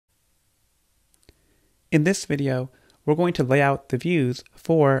In this video, we're going to lay out the views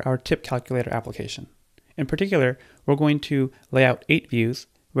for our tip calculator application. In particular, we're going to lay out 8 views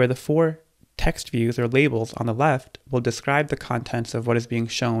where the 4 text views or labels on the left will describe the contents of what is being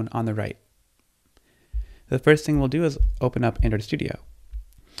shown on the right. The first thing we'll do is open up Android Studio.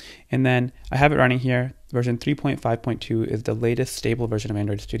 And then I have it running here. Version 3.5.2 is the latest stable version of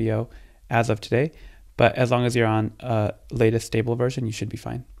Android Studio as of today. But as long as you're on a latest stable version, you should be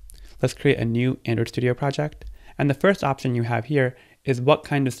fine. Let's create a new Android Studio project. And the first option you have here is what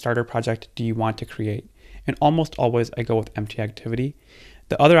kind of starter project do you want to create? And almost always I go with empty activity.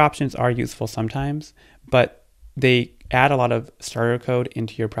 The other options are useful sometimes, but they add a lot of starter code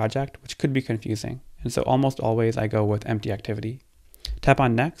into your project, which could be confusing. And so almost always I go with empty activity. Tap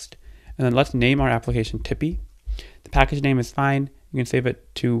on next, and then let's name our application Tippy. The package name is fine. You can save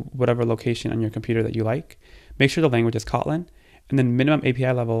it to whatever location on your computer that you like. Make sure the language is Kotlin, and then minimum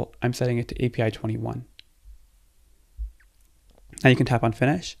API level, I'm setting it to API 21. Now you can tap on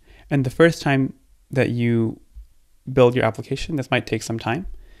finish, and the first time that you build your application, this might take some time.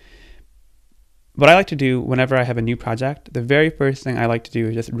 What I like to do whenever I have a new project, the very first thing I like to do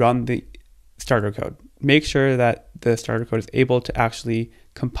is just run the starter code. Make sure that the starter code is able to actually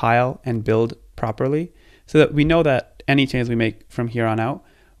compile and build properly so that we know that any changes we make from here on out,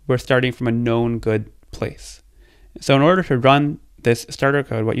 we're starting from a known good place. So in order to run this starter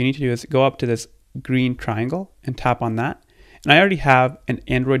code, what you need to do is go up to this green triangle and tap on that. And I already have an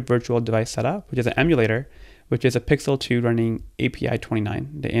Android virtual device set up, which is an emulator, which is a Pixel 2 running API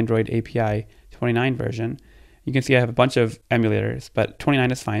 29, the Android API 29 version. You can see I have a bunch of emulators, but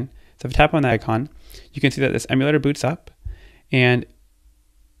 29 is fine. So if I tap on that icon, you can see that this emulator boots up, and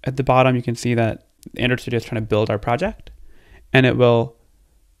at the bottom you can see that Android Studio is trying to build our project, and it will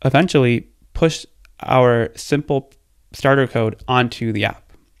eventually push our simple starter code onto the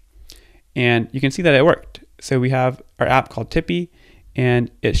app. And you can see that it worked. So we have our app called Tippy, and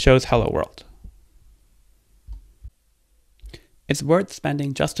it shows Hello World. It's worth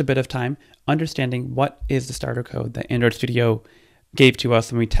spending just a bit of time understanding what is the starter code that Android Studio gave to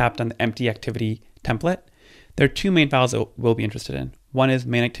us when we tapped on the empty activity template. There are 2 main files that we'll be interested in. One is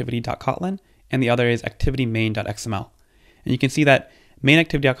mainactivity.kotlin, and the other is activity.main.xml. And you can see that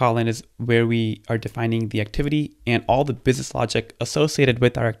mainactivity.kotlin is where we are defining the activity, and all the business logic associated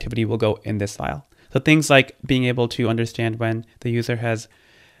with our activity will go in this file. So things like being able to understand when the user has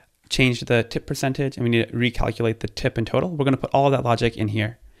changed the tip percentage and we need to recalculate the tip in total, we're going to put all of that logic in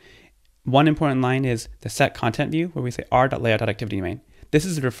here. One important line is the set content view where we say r.layout.activityMain. This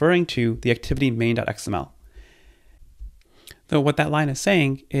is referring to the activity.main.xml. So what that line is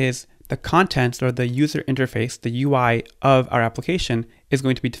saying is the contents or the user interface, the UI of our application is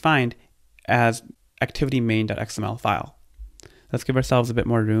going to be defined as activity.main.xml file. Let's give ourselves a bit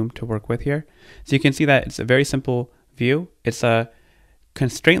more room to work with here. So you can see that it's a very simple view. It's a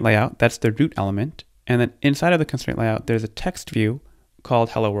constraint layout, that's the root element. And then inside of the constraint layout, there's a text view called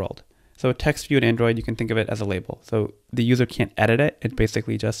Hello World. So a text view in Android, you can think of it as a label. So the user can't edit it. It's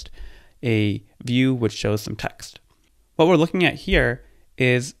basically just a view which shows some text. What we're looking at here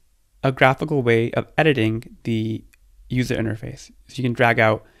is a graphical way of editing the user interface. So you can drag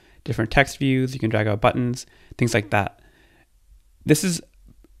out different text views, you can drag out buttons, things like that. This is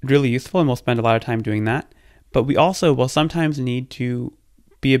really useful, and we'll spend a lot of time doing that. But we also will sometimes need to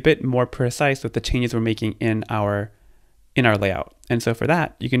be a bit more precise with the changes we're making in our layout. And so for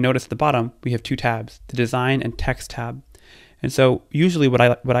that, you can notice at the bottom, we have 2 tabs, the design and text tab. And so usually what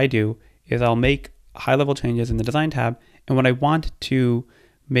I do is I'll make high-level changes in the design tab. And when I want to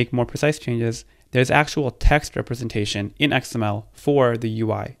make more precise changes, there's actual text representation in XML for the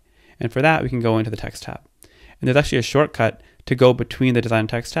UI. And for that, we can go into the text tab. And there's actually a shortcut to go between the design and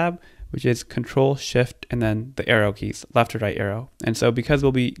text tab, which is Control, Shift, and then the arrow keys, left or right arrow. And so because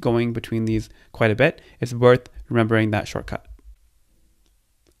we'll be going between these quite a bit, it's worth remembering that shortcut.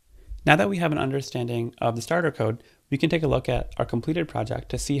 Now that we have an understanding of the starter code, we can take a look at our completed project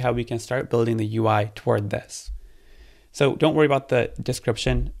to see how we can start building the UI toward this. So don't worry about the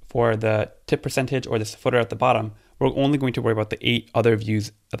description for the tip percentage or this footer at the bottom. We're only going to worry about the 8 other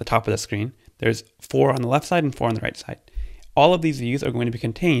views at the top of the screen. There's 4 on the left side and 4 on the right side. All of these views are going to be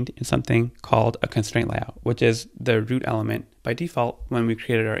contained in something called a constraint layout, which is the root element by default when we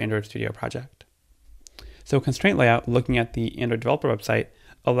created our Android Studio project. So constraint layout, looking at the Android developer website,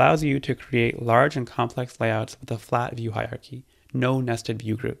 allows you to create large and complex layouts with a flat view hierarchy, no nested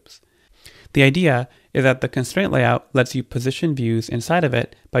view groups. The idea is that the constraint layout lets you position views inside of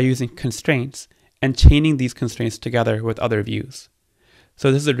it by using constraints and chaining these constraints together with other views.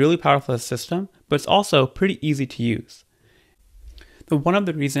 So this is a really powerful system, but it's also pretty easy to use. One of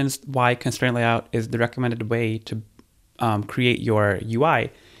the reasons why Constraint Layout is the recommended way to create your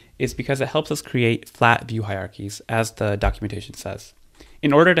UI is because it helps us create flat view hierarchies, as the documentation says.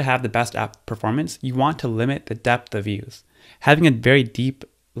 In order to have the best app performance, you want to limit the depth of views. Having a very deep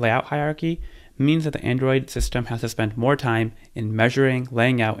layout hierarchy means that the Android system has to spend more time in measuring,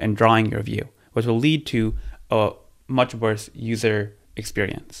 laying out, and drawing your view, which will lead to a much worse user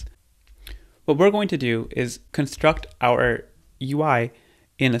experience. What we're going to do is construct our UI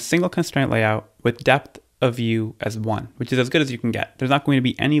in a single constraint layout with depth of view as 1, which is as good as you can get. There's not going to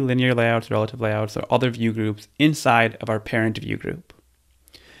be any linear layouts, relative layouts, or other view groups inside of our parent view group.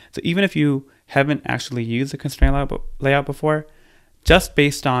 So even if you haven't actually used a constraint layout before, just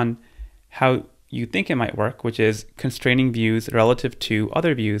based on how you think it might work, which is constraining views relative to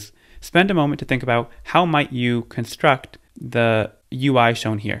other views, spend a moment to think about how might you construct the UI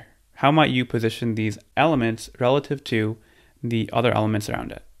shown here. How might you position these elements relative to the other elements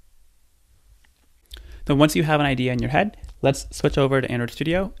around it? So once you have an idea in your head, let's switch over to Android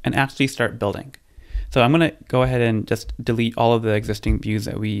Studio and actually start building. So I'm going to go ahead and just delete all of the existing views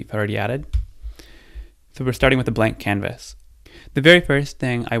that we've already added. So we're starting with a blank canvas. The very first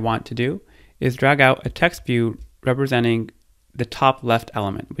thing I want to do is drag out a text view representing the top left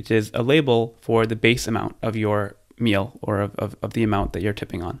element, which is a label for the base amount of your meal, or of the amount that you're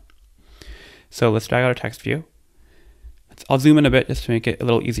tipping on. So let's drag out a text view. I'll zoom in a bit just to make it a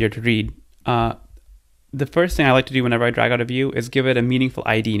little easier to read. The first thing I like to do whenever I drag out a view is give it a meaningful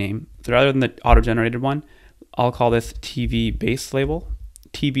ID name. So rather than the auto-generated one, I'll call this TV base label,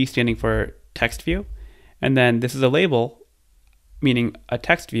 TV standing for text view. And then this is a label, meaning a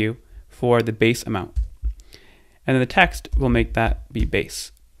text view for the base amount. And then the text will make that be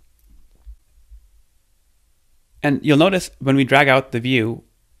base. And you'll notice when we drag out the view,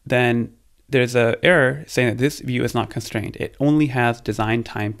 then there's an error saying that this view is not constrained. It only has design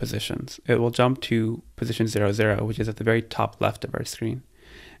time positions. It will jump to position 0, 0, which is at the very top left of our screen.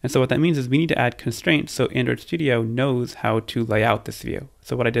 And so what that means is we need to add constraints so Android Studio knows how to lay out this view.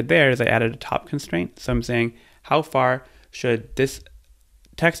 So what I did there is I added a top constraint. So I'm saying how far should this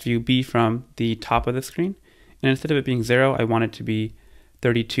text view be from the top of the screen? And instead of it being 0, I want it to be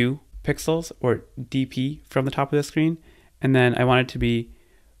 32 pixels, or DP, from the top of the screen. And then I want it to be,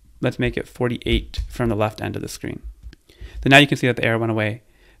 let's make it 48 from the left end of the screen. So now you can see that the error went away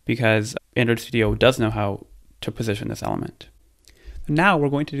because Android Studio does know how to position this element. Now we're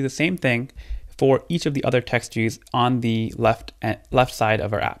going to do the same thing for each of the other text views on the left side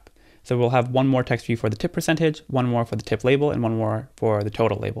of our app. So we'll have one more text view for the tip percentage, one more for the tip label, and one more for the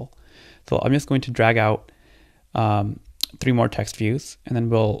total label. So I'm just going to drag out 3 more text views, and then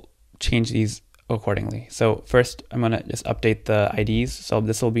we'll change these accordingly. So first, I'm going to just update the IDs. So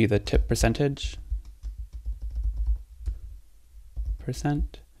this will be the tip percentage,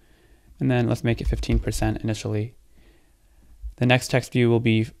 and then let's make it 15% initially. The next text view will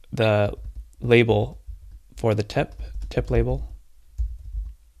be the label for the tip label.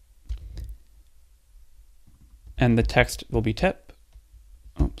 And the text will be tip.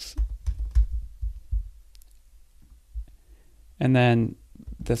 Oops. And then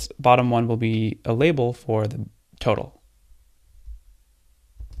this bottom one will be a label for the total.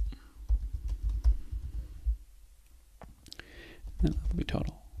 And that will be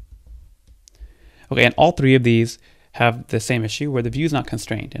total. Okay, and all 3 of these have the same issue where the view is not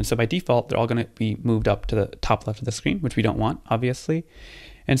constrained. And so by default, they're all going to be moved up to the top left of the screen, which we don't want, obviously.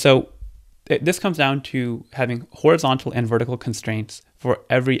 And so this comes down to having horizontal and vertical constraints for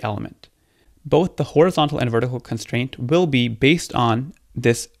every element. Both the horizontal and vertical constraint will be based on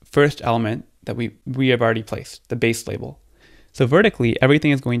this first element that we have already placed, the base label. So vertically,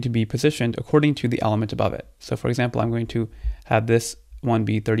 everything is going to be positioned according to the element above it. So for example, I'm going to have this one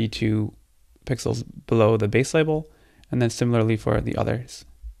be 32 pixels below the base label, and then similarly for the others,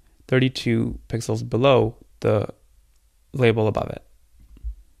 32 pixels below the label above it.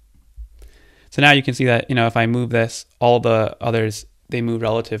 So now you can see that, if I move this, all the others, they move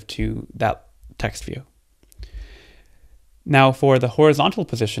relative to that text view. Now for the horizontal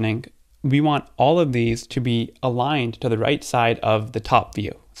positioning, we want all of these to be aligned to the right side of the top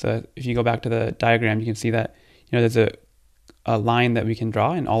view. So if you go back to the diagram, you can see that, there's a line that we can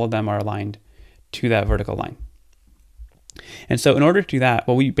draw, and all of them are aligned to that vertical line. And so in order to do that,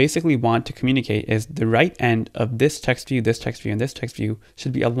 what we basically want to communicate is the right end of this text view, this text view, and this text view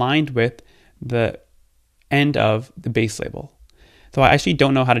should be aligned with the end of the base label. So I actually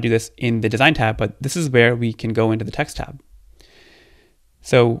don't know how to do this in the design tab, but this is where we can go into the text tab.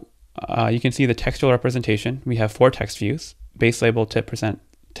 So you can see the textual representation. We have 4 text views: base label, tip percent,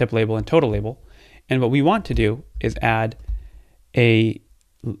 tip label, and total label. And what we want to do is add a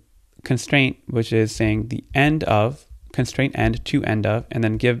constraint, which is saying the end of, constraint end to end of, and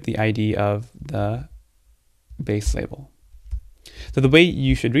then give the ID of the base label. So the way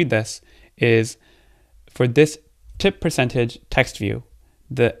you should read this is for this tip percentage text view,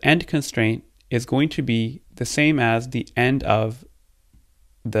 the end constraint is going to be the same as the end of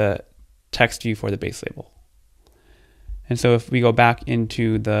the text view for the base label. And so if we go back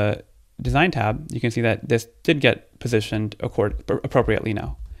into the design tab, you can see that this did get positioned appropriately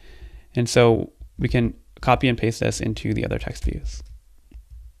now. And so we can copy and paste this into the other text views.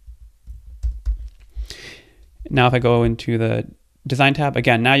 Now if I go into the design tab,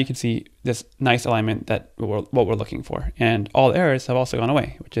 again, now you can see this nice alignment that what we're looking for. And all errors have also gone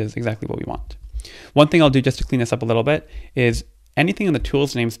away, which is exactly what we want. One thing I'll do just to clean this up a little bit is anything in the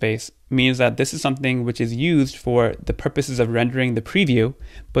tools namespace means that this is something which is used for the purposes of rendering the preview,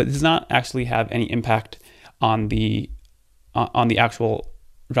 but does not actually have any impact on the actual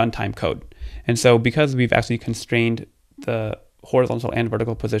runtime code. And so because we've actually constrained the horizontal and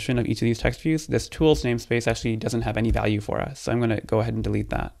vertical position of each of these text views, this tools namespace actually doesn't have any value for us. So I'm going to go ahead and delete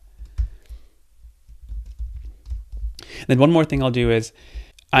that. And then one more thing I'll do is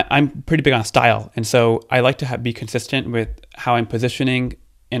I'm pretty big on style. And so I like to be consistent with how I'm positioning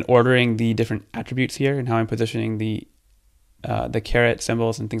and ordering the different attributes here and how I'm positioning the caret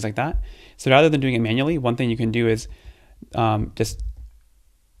symbols and things like that. So rather than doing it manually, one thing you can do is just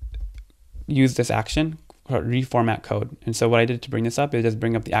use this action called Reformat Code. And so what I did to bring this up is just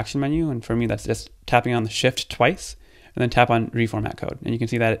bring up the action menu. And for me, that's just tapping on the shift twice and then tap on Reformat Code. And you can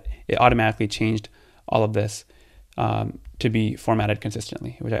see that it automatically changed all of this to be formatted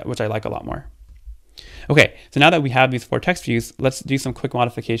consistently, which I like a lot more. Okay, so now that we have these 4 text views, let's do some quick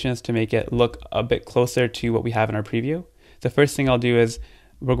modifications to make it look a bit closer to what we have in our preview. The first thing I'll do is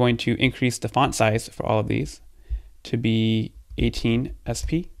we're going to increase the font size for all of these to be 18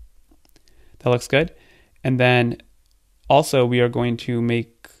 SP. That looks good. And then also we are going to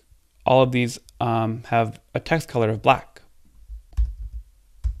make all of these have a text color of black.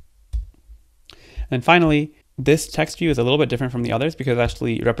 And finally, this text view is a little bit different from the others because it's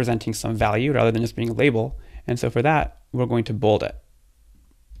actually representing some value rather than just being a label. And so for that, we're going to bold it.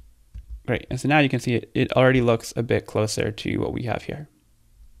 Great. And so now you can see it already looks a bit closer to what we have here.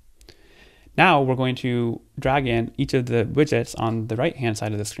 Now we're going to drag in each of the widgets on the right-hand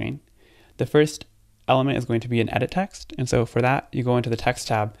side of the screen. The first element is going to be an edit text. And so for that, you go into the text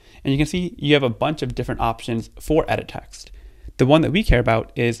tab and you can see you have a bunch of different options for edit text. The one that we care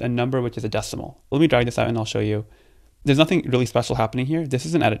about is a number which is a decimal. Let me drag this out and I'll show you. There's nothing really special happening here. This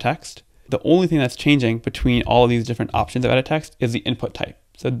is an edit text. The only thing that's changing between all of these different options of edit text is the input type.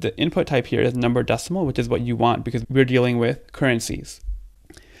 So the input type here is number decimal, which is what you want because we're dealing with currencies.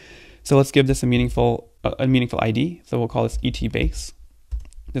 So let's give this a meaningful ID. So we'll call this ET base.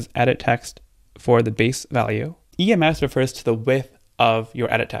 This edit text for the base value. EMS refers to the width of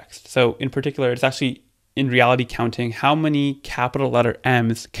your edit text. So in particular, it's actually in reality counting how many capital letter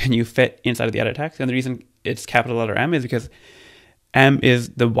M's can you fit inside of the edit text. And the reason it's capital letter M is because M is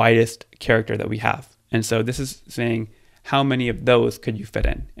the widest character that we have. And so this is saying how many of those could you fit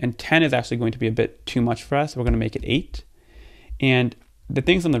in. And 10 is actually going to be a bit too much for us. We're going to make it 8. And the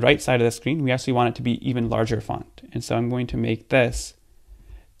things on the right side of the screen, we actually want it to be even larger font. And so I'm going to make this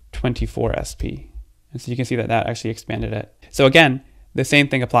 24 SP. And so you can see that that actually expanded it. So again, the same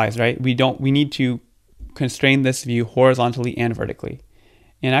thing applies, right? We need to constrain this view horizontally and vertically.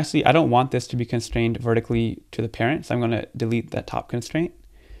 And actually, I don't want this to be constrained vertically to the parent. So I'm going to delete that top constraint.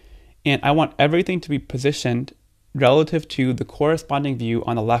 And I want everything to be positioned relative to the corresponding view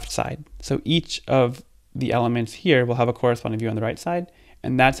on the left side. So each of the elements here will have a corresponding view on the right side.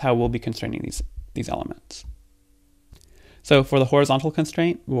 And that's how we'll be constraining these elements. So for the horizontal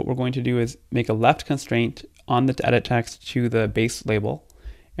constraint, what we're going to do is make a left constraint on the edit text to the base label.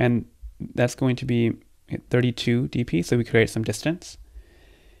 And that's going to be 32 dp, so we create some distance.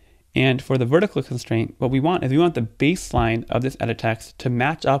 And for the vertical constraint, what we want is we want the baseline of this edit text to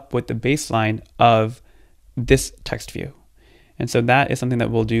match up with the baseline of this text view. And so that is something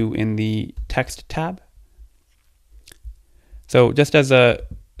that we'll do in the text tab. So just as a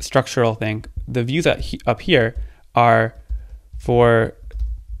structural thing, the views up here are for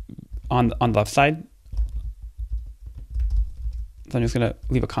on the left side. So I'm just going to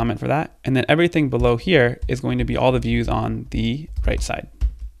leave a comment for that. And then everything below here is going to be all the views on the right side.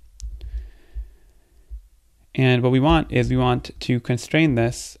 And what we want is we want to constrain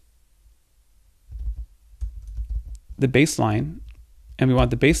this, the baseline, and we want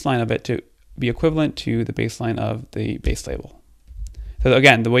the baseline of it to be equivalent to the baseline of the base label. So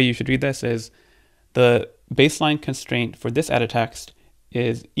again, the way you should read this is the baseline constraint for this edit text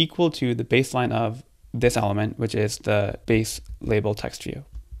is equal to the baseline of this element, which is the base label text view.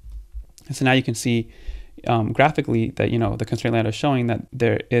 And so now you can see graphically that, the constraint layout is showing that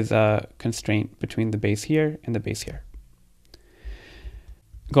there is a constraint between the base here and the base here.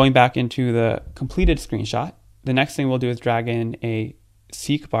 Going back into the completed screenshot, the next thing we'll do is drag in a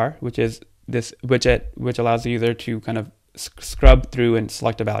seek bar, which is this widget, which allows the user to kind of scrub through and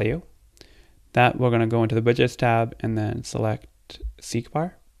select a value. That we're going to go into the widgets tab and then select seek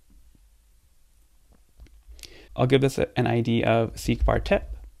bar. I'll give this an ID of seek bar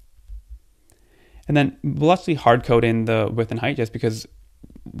tip. And then we'll actually hard code in the width and height just because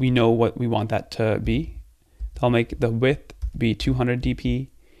we know what we want that to be. So I'll make the width be 200 dp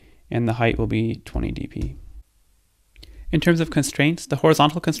and the height will be 20 dp. In terms of constraints, the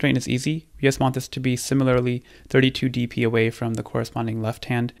horizontal constraint is easy. We just want this to be similarly 32 dp away from the corresponding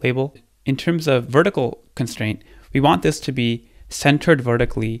left-hand label. In terms of vertical constraint, we want this to be centered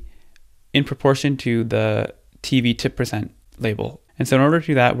vertically in proportion to the TV tip percent label. And so in order to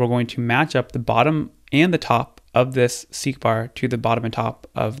do that, we're going to match up the bottom and the top of this seek bar to the bottom and top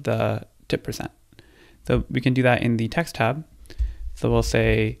of the tip percent. So we can do that in the text tab. So we'll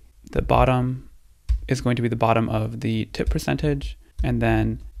say the bottom is going to be the bottom of the tip percentage, and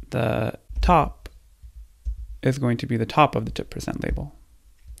then the top is going to be the top of the tip percent label.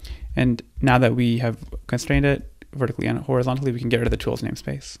 And now that we have constrained it vertically and horizontally, we can get rid of the tools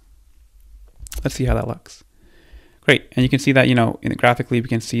namespace. Let's see how that looks. Great, and you can see that, graphically we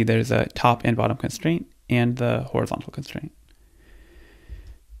can see there's a top and bottom constraint and the horizontal constraint.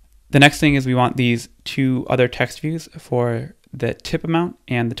 The next thing is we want these two other text views for the tip amount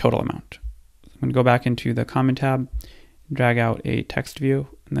and the total amount. I'm going to go back into the comment tab, drag out a text view,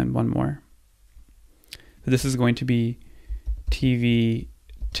 and then one more. So this is going to be TV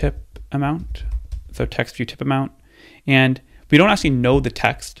tip amount, so text view tip amount. And we don't actually know the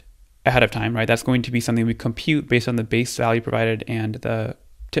text ahead of time, right? That's going to be something we compute based on the base value provided and the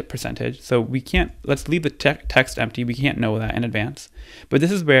tip percentage. So we can't, let's leave the text empty. We can't know that in advance. But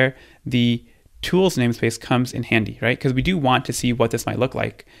this is where the tools namespace comes in handy, right? Because we do want to see what this might look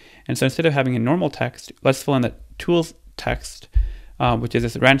like. And so instead of having a normal text, let's fill in the tools text, which is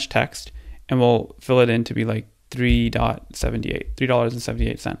this wrench text, and we'll fill it in to be like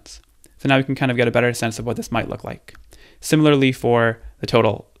 $3.78. So now we can kind of get a better sense of what this might look like. Similarly for the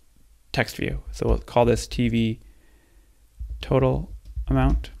total text view. So we'll call this TV total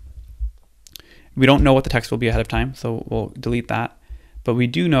amount. We don't know what the text will be ahead of time, so we'll delete that. But we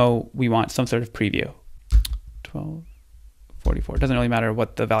do know we want some sort of preview. 1244. It doesn't really matter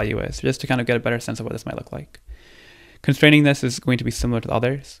what the value is, just to kind of get a better sense of what this might look like. Constraining this is going to be similar to the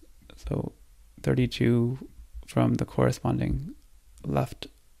others. So 32 from the corresponding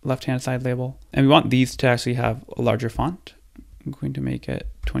left-hand side label. And we want these to actually have a larger font. I'm going to make it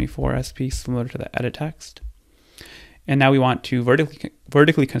 24 SP, similar to the edit text. And now we want to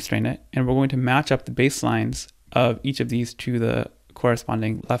vertically constrain it, and we're going to match up the baselines of each of these to the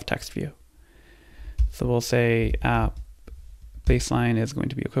corresponding left text view. So we'll say app baseline is going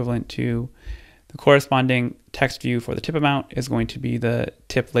to be equivalent to the corresponding text view for the tip amount is going to be the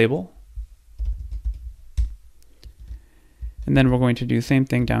tip label. And then we're going to do the same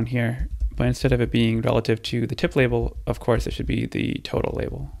thing down here, but instead of it being relative to the tip label, of course, it should be the total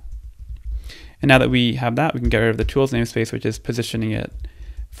label. And now that we have that, we can get rid of the tools namespace, which is positioning it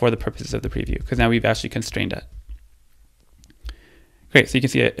for the purposes of the preview, because now we've actually constrained it. Great, so you can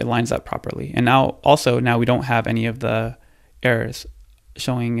see it lines up properly. And now we don't have any of the errors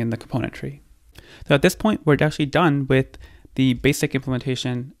showing in the component tree. So at this point, we're actually done with the basic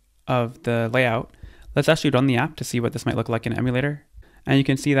implementation of the layout. Let's actually run the app to see what this might look like in an emulator. And you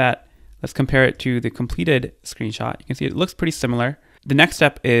can see that, let's compare it to the completed screenshot. You can see it looks pretty similar. The next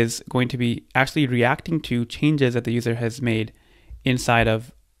step is going to be actually reacting to changes that the user has made inside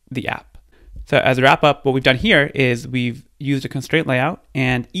of the app. So as a wrap up, what we've done here is we've used a constraint layout,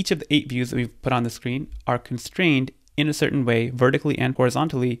 and each of the 8 views that we've put on the screen are constrained in a certain way, vertically and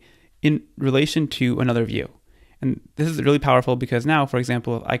horizontally, in relation to another view. And this is really powerful because now, for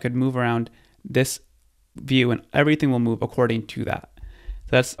example, I could move around this view and everything will move according to that.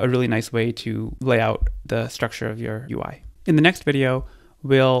 So that's a really nice way to lay out the structure of your UI. In the next video,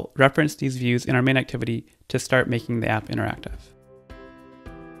 we'll reference these views in our main activity to start making the app interactive.